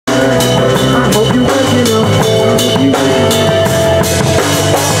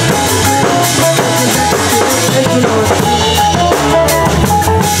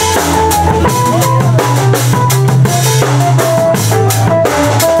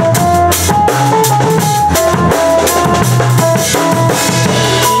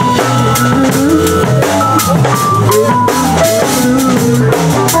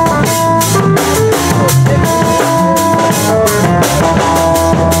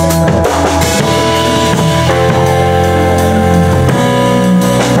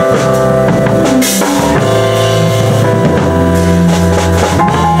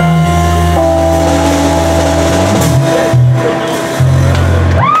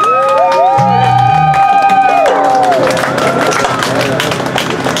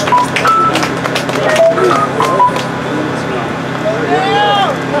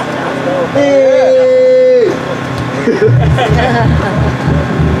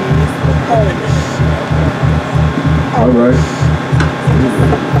Alright.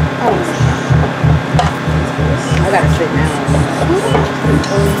 I gotta sit now.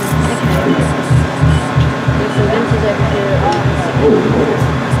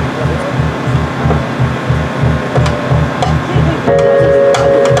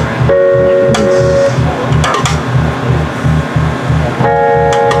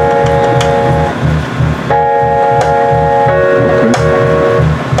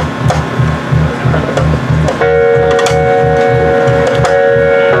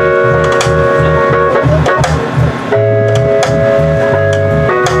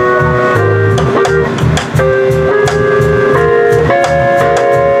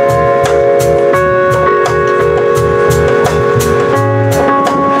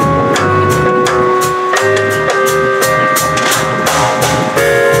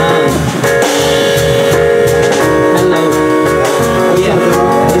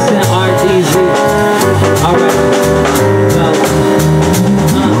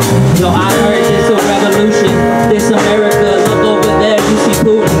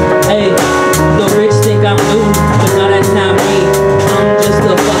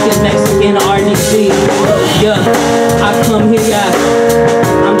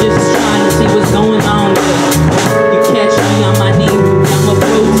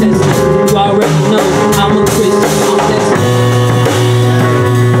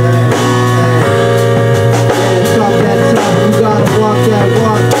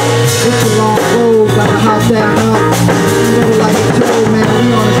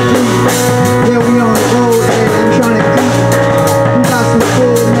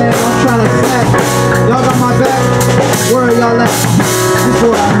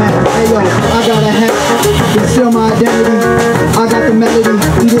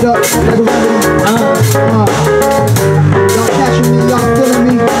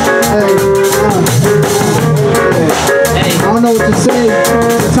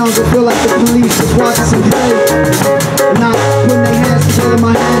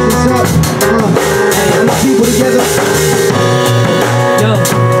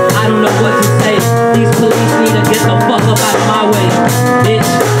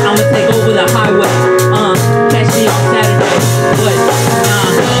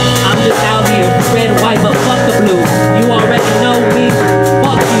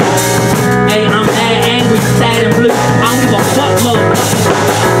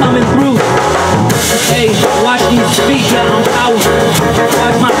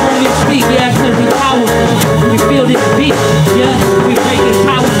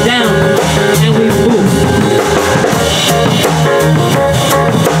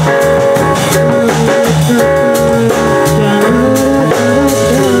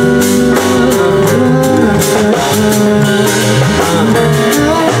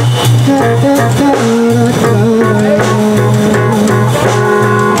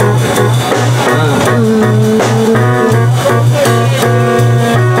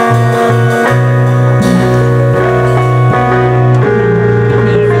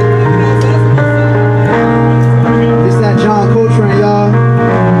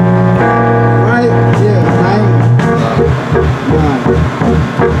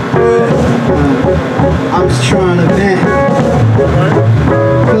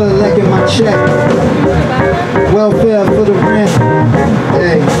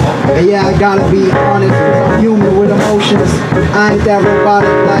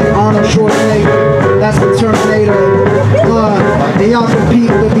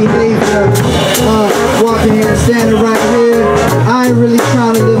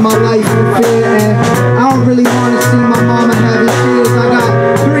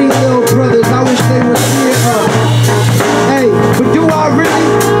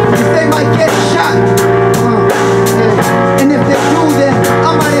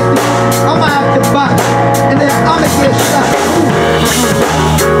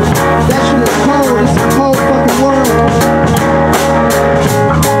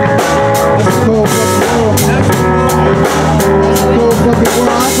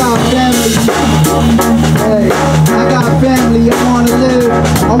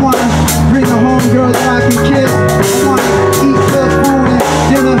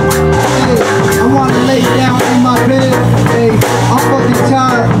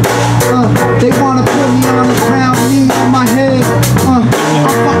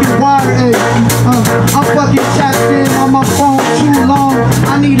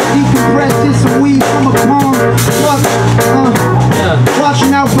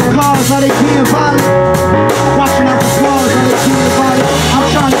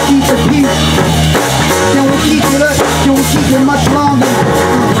 Much longer.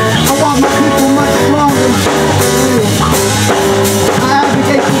 I want my people much stronger.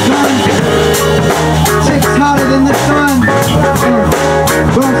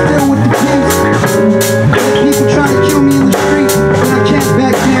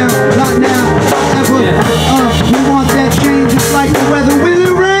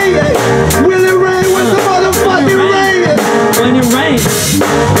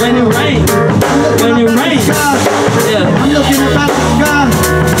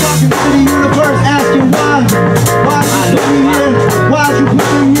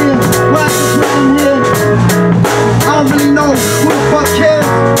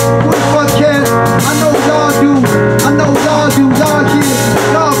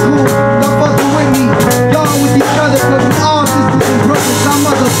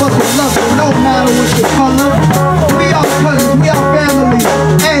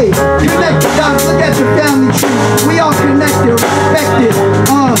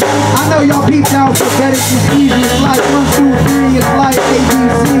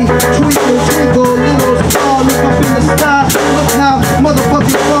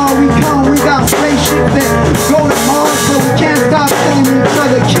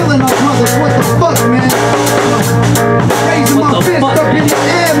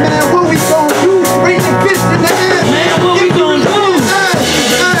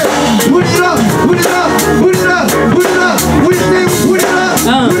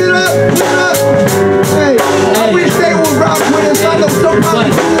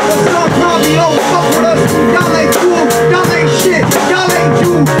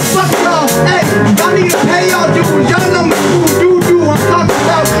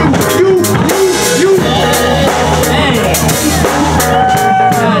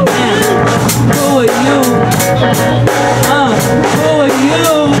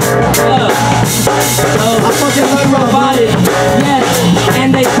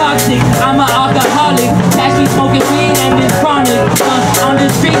 toxic. I'm an alcoholic. Catch me smoking weed and it's chronic. On the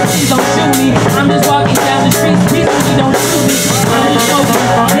street, please don't shoot me. I'm just walking down the street peacefully, don't shoot me. I'm just smoking.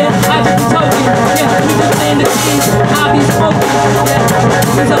 Yeah, I just be talking. Yeah, we just playing the keys. I'll be smoking. Yeah,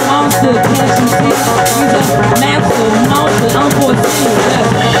 he's a monster, can't you see? He's a monster, unforeseen.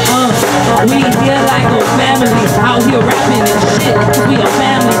 Yeah, we here like a family. Out here rapping and shit. Cause we a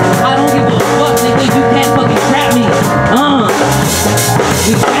family. I don't give a fuck, nigga. You can't fucking trap me.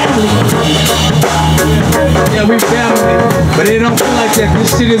 We family. Yeah, we family. But it don't feel like that.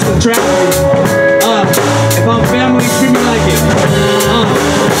 This shit is a tragedy. If I'm family, treat me like it.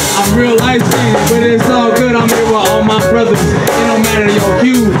 I'm real light-skinned, but it's all good. I'm here with all my brothers. It don't matter your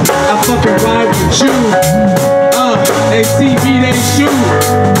hue. I fucking ride with you. They see me, they shoot.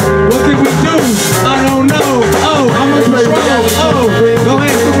 What can we do? I don't know. Oh, I'm a control. Oh, go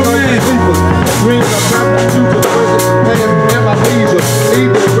ahead, Superman. Dreams are trapped due to the pain and my leisure.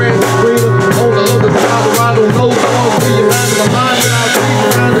 Leave the grass and greener. On the other side, the ride on those walls. Be your mind in the line that I see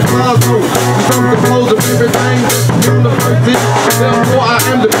behind the classroom. Some compose of everything. University. Therefore, I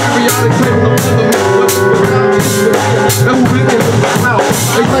am the periodic table of other men. That's who we can look out.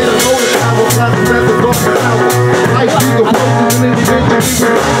 They say the lowest power class is at the dark house. Life is the most of an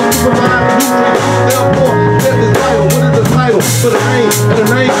individual. Provide nutrients. Therefore, death is vital. What is the title? For the name, and the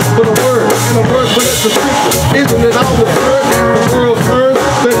name for the word, and the word for the description. Isn't it all absurd? The world turns,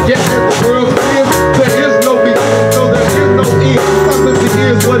 but yet as the world spins, there is no beginning, so there is no end. Something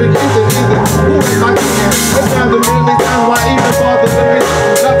is what it isn't. Who is like it is? It's time to mainly time why even father the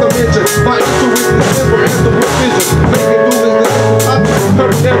mission. Not to mention, my intuition is simple as the precision. Making do is the simple option.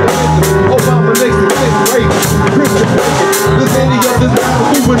 Curve definition. Obama nation, sixth grade. Christian nation. This any of this battle,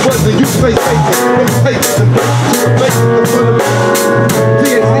 who would was it? You say Satan. From Satan to make it the son of a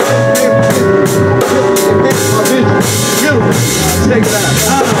check it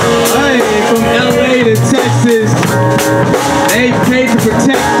out. Hey, from LA to Texas, they pay to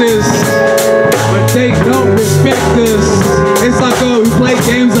protect us, but they don't respect us. It's like, oh, we play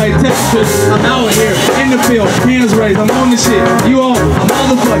games like Tetris. I'm out here in the field, hands raised, I'm on the shit. You all, I'm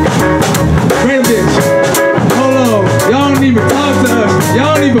motherfucking. Great bitch. Hold on, y'all don't even talk to us.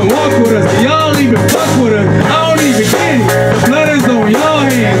 Y'all don't even walk with us. Y'all don't even fuck with us. I don't even get it. The blood is on your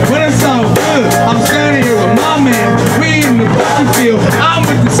hands, but it's all good. I'm standing here with my man. We in the fucking field. I'm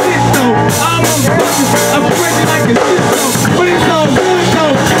with the shit though. I'm on the fucking, I'm crazy like a shit though. But it's all good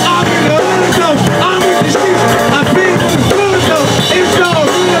though. I'm in the hood though. I'm with the shit. I've been to the hood though. It's all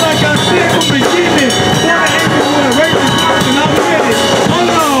good like I said from the beginning. Wanna end it with a racist person, I'm with it. Hold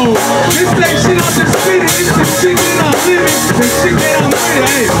on. This ain't shit I'm just spitting. It's the shit that I'm living. The shit that I'm with.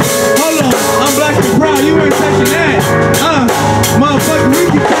 Hey, hold on. I'm black and proud. You ain't taking that. Motherfucker, we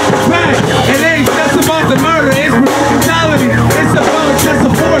can take it back. It ain't just about the murder. It's brutality. It's about just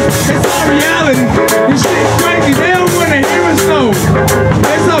a force. It's all reality. This shit's crazy. They don't want to hear us though.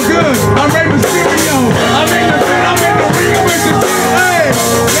 It's all good. I'm Ray Mysterio. I'm in the pit. I'm in the ring with the shit. Hey,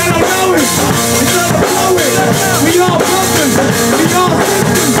 they don't know it. It's all the poet. We all brothers. We all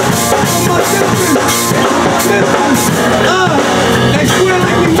sisters. I'm my sisters. They swear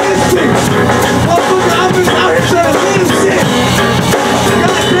like we mystic. Motherfucker, I've been out here trying to live shit.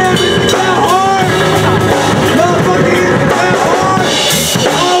 Goddamn, is it that hard? Motherfucker, is it that hard?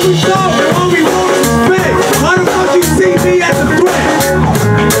 All we talk and all we want is respect. Why the fuck you see me as a threat?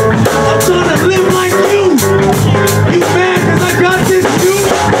 I'm trying to live like you. You mad cause I got this you?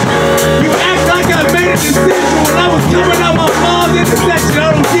 You act like I made a decision when I was coming out my mom's intersection.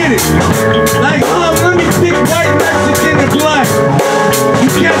 I don't get it. Like, let me pick white, Mexican, and black. You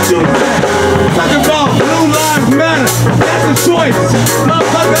can't choose that. Talk about blue lives matter. That's a choice.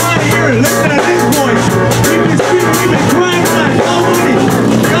 Motherfucker out of here, listen at this voice. We've been screaming, we've been crying like nobody.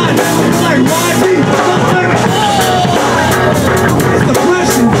 God, it's like YG. It's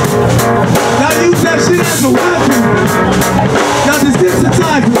depression. Y'all use that shit as a weapon. Y'all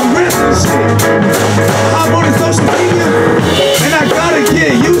desensitize me. Random shit. I'm on the social media, and I gotta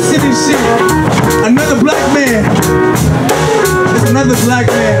get used to this shit.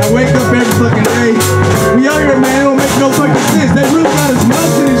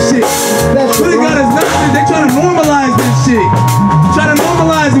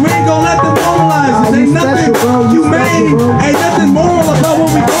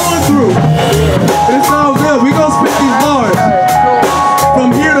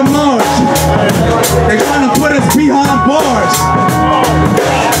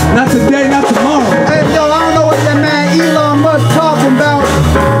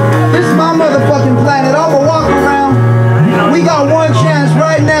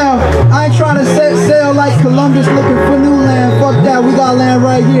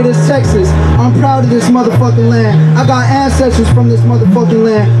 here, this Texas. I'm proud of this motherfucking land. I got ancestors from this motherfucking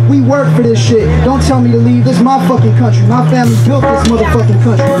land. We work for this shit. Don't tell me to leave. This is my fucking country. My family built this motherfucking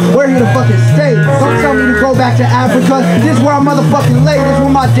country. We're here to fucking stay. Don't tell me to go back to Africa. This is where I motherfucking lay. This is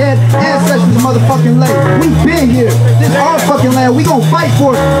where my dead ancestors motherfucking lay. We been here. This is our fucking land. We gonna fight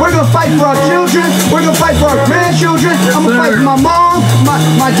for it. We're gonna fight for our children. We're gonna fight for our grandchildren. I'm gonna fight for my mom,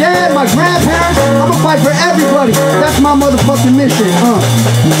 my dad, my grandparents. I'm gonna fight for everybody. That's my motherfucking mission.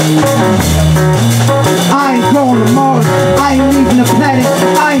 I ain't going to Mars. I ain't leaving the planet.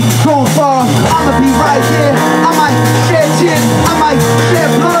 I ain't going far. I'ma be right here. I might shed tears. I might shed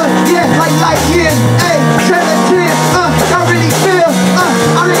blood. Yeah, like light years. Hey, shed a tear. I really feel.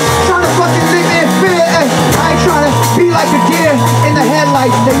 I ain't trying to fucking live in fear. Ay, I ain't trying to be like a deer in the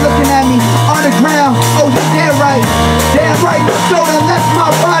headlights. They looking at me on the ground. Oh, you damn right. Damn right. So then that's my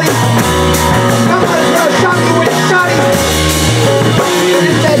body. Somebody shot me with a shotty.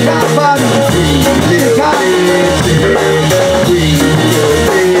 It's that God body. It's God.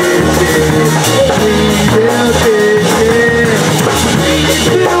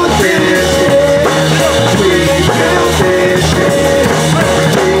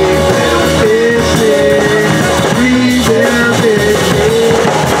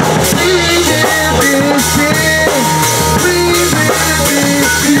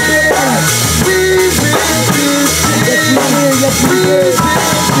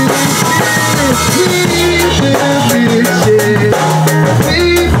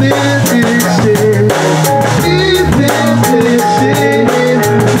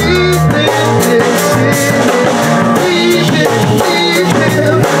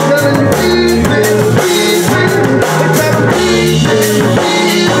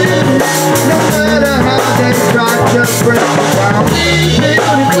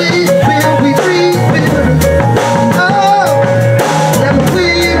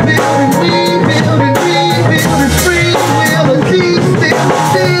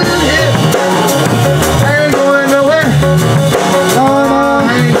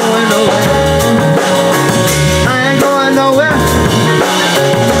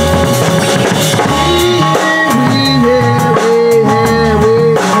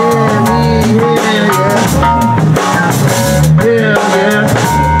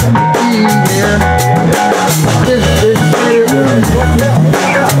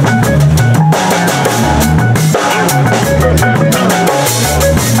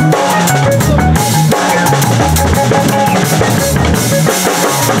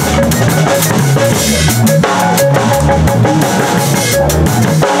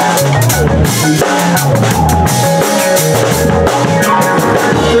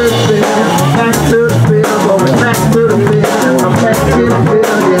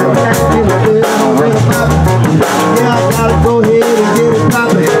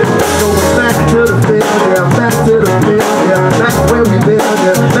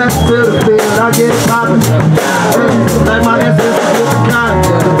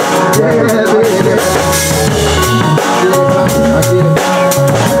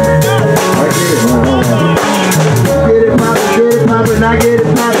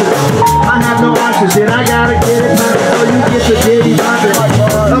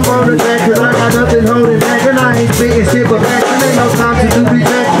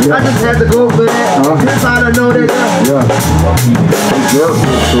 I just had to go for that. That's how I know that.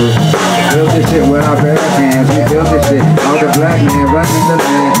 Build this shit with our bare hands. We build this shit. All the black men running the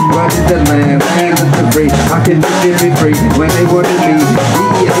land, land of the free. I can be free when they wanted me.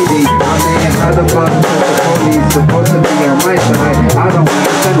 D-E-A-D. I mean, how the fuck is the police supposed to be on my side? I don't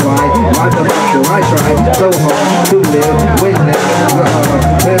understand why. Why the fuck do I try so hard to live with that?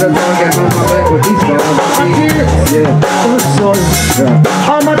 Better dog get on my back with these guys.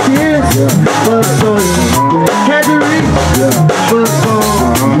 All my tears, but so had to reach, but so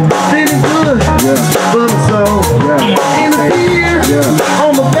feeling good, but so in the fear,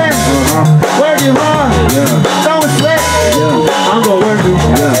 on my back, working hard, don't sweat. I'm gonna work it,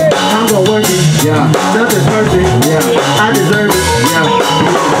 I'm gonna work it. Nothing's perfect, I deserve it, you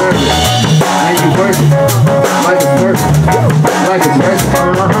deserve it, and you work it like it's perfect, like it's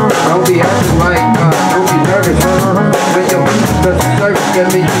perfect. Don't be acting like, don't be nervous. When your does the service, that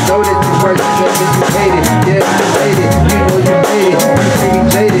means you know that you work, that means you hate it. Yeah, you hate it, you know you hate it. You can't be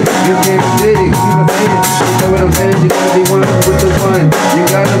jaded, you can't be jaded, you don't hate it. You know what I'm saying? You gotta be one with the one. You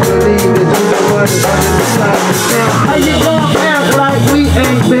gotta believe that you're the one that's under the side. How you gonna act like we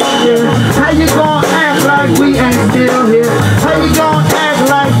ain't been here? How you gonna act like we ain't still here? How you gonna act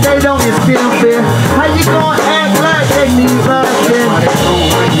like they don't instill fear? How you gonna act like they need love?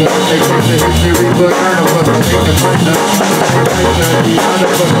 They take the history book out of us. They can find us. They can find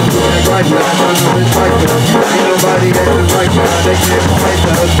us. right now. I know it's right now. Ain't nobody acting right now. They can't fight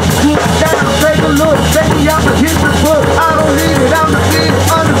us. Look down, take a look, baby, I'm a hit the book. I don't need it, I'm defeated,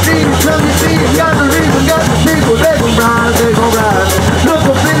 undefeated. Come you see it, got the reason, got the people. They gon' ride, they gon' ride. Look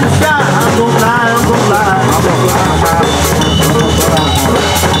up in the sky, I'm gon' fly, I'm gon' fly. I'm gon' fly high. I'm gon' fly high.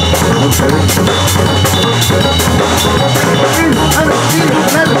 Okay.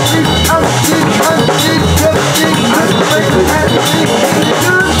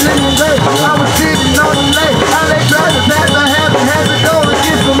 I was sitting on the lake, I lay driving past, I haven't had to go and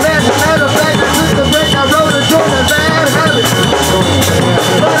get some mad. Matter of fact, I took the break, I rode a Jordan bad habit.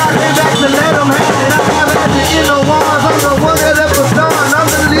 But I came back to let them have it. I have had the inner walls, I'm the one that left the dawn. I'm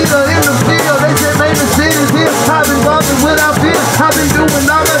the leader in the field, they said Maven City's here. I've been walking without fear, I've been doing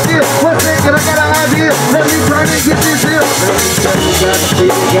all my shit. What's that I gotta have here? Let me try and get this here.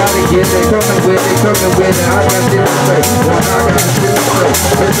 Gotta get it, coming with it, coming with it. I got this place, I got this place.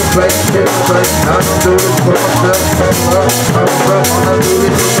 It's a place, it's a place. I don't do this for myself. I do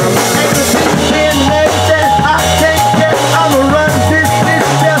this for myself. Ain't the shit been like that? I can't get, I'ma run this step.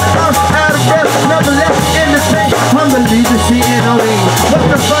 I'm out of breath, never left in the same. I'm the leader, sitting on me. What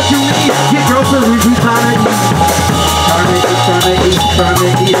the fuck you mean? Get groceries, we tryna eat. Tryna eat some peace. I'm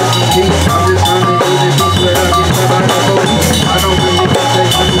just tryna eat in peace without getting somebody to go eat. I don't really think they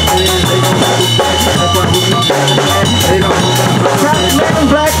understand. They don't understand. That's why we need that. They don't understand.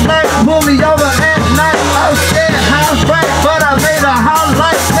 Black, pull me over at night. I was scared, how bright, but I made a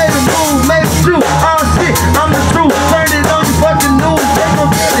highlight. Made a move, made a shoot. Oh shit, I'm the truth. Turn it on the fucking news. They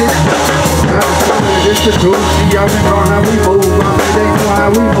gon' get it. It's the truth. See, y'all been on how we move. I mean, they know how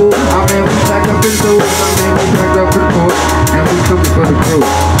we move. I mean, we back up in the I mean, we back up in the court. And we coming for the crew.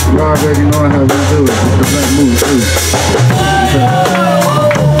 You already know how we do it. It's the black move, too.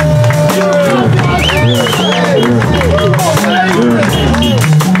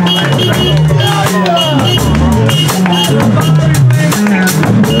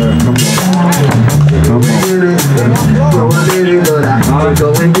 Go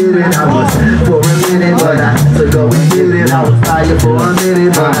and get it, I was for a minute, but I to go and get it. I was tired for a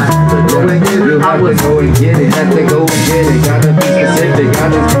minute, but I to go and get it. I was go and get it, have to go and get it. Gotta be specific,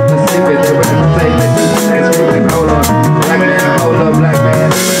 gotta be specific to what I'm saying. Hold on, black man, hold up, black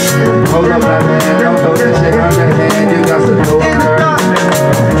man. Hold up, black man, don't throw that shit on that hand. You got to know in the dark,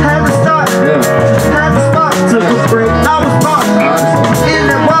 had to stop, had to stop, took a break. I was caught in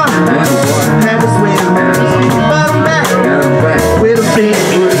that water, had to swim, but I'm back with a fin.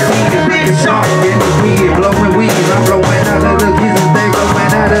 Big shark in the weed, blowing weed. I'm blowing out of the pieces, they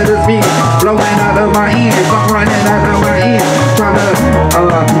blowing out of the speed. Blowing out of my ears, I'm running out of my ears. I'm trying to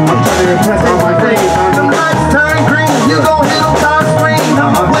impress all my friends. The lights turn green, you gon' hit them top screen.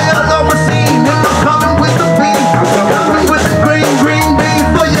 I'm a well over scene, and I'm coming with the beat. I'm coming with the green beans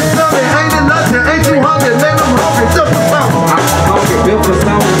for your stomach. Ain't it nothing, ain't you hungry? Man, I'm hungry, just for something. I'm hungry, built for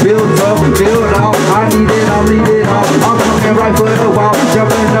something, build up and build off. I need it, I'll lead it off. I'm coming right for the wall,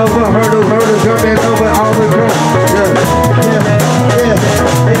 jumping over hurdles, jumping over all the girls.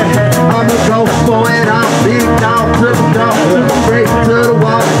 I'm a go for it, I'm big dog, took a dog, took a break to the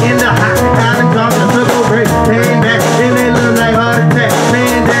wall, in the hot, out of dog, took a break, came back, and they look like heart attack,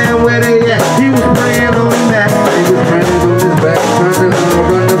 man down where they at, he was praying on his back. He was praying on his back, trying to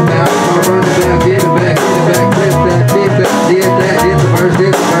run the mouth, run the down, get it back, twist that, did that, did the first,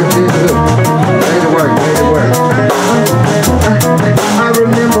 did the first, did the Made it work. I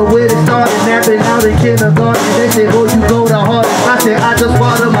remember when it started, napping out in kindergarten, they said, oh, you go to heart. I said, I just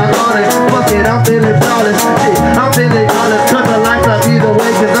water my garden. Fuck it, I'm feeling flawless. Shit, I'm feeling flawless. Cut the lights out either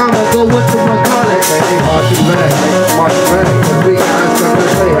way, cause I'ma go with the McCartney. They march you back, cause we got something to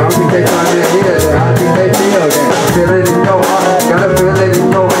say. I don't think they trying to hear that. I think they feel that. Feel it in your heart, gotta feel it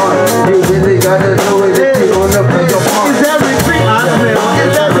in your heart. You really gotta know it if you wanna play your part. Is every beat I smell?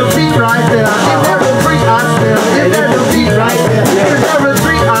 Is that the beat right there? Is that the beat I smell? Is that the beat right there? Is that the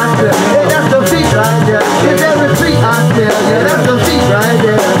beat I smell? Is that the beat right there? Is that the beat I smell? Yeah, that's the beat right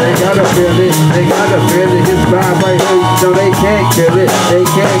there. They gotta feel it, they gotta feel it. It's vibe right here, so they can't kill it. They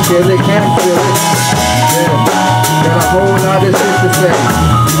can't kill it, can't feel it. Yeah, got a whole lot of shit to say.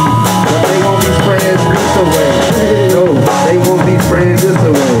 But they won't be spraying this away. No, they won't be spraying this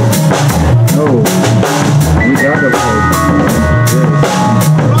away. No, we gotta play. Yeah,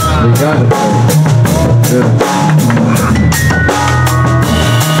 we gotta play. Yeah.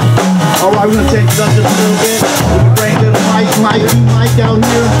 Alright, we're gonna change it up just a little bit. We're gonna bring a little mic out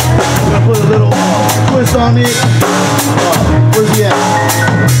here. We're gonna put a little twist on it. Where's he at?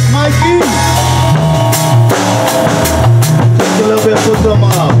 Mikey! Just a little bit, put some, we're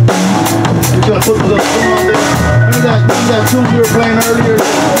gonna put a little spin on there. that tune we were playing earlier?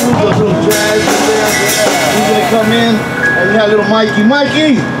 There was a little jazz in there. He's gonna come in, and we had little Mikey.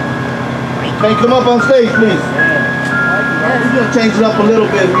 Mikey! Can you come up on stage, please? We're gonna change it up a little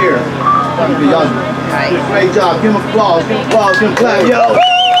bit here. Y'all did a great job. Give him applause. Give him applause. Give him clap. Yo!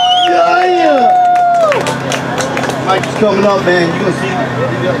 Yeah! Mikey's coming up, man. You're gonna see.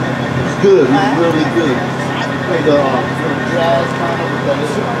 He's good. He's really good. Played the jazz kind of with that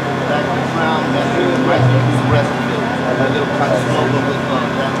little background. That's good. Mikey used the rest of it. That little kind of solo with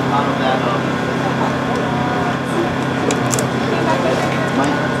that, a lot of that.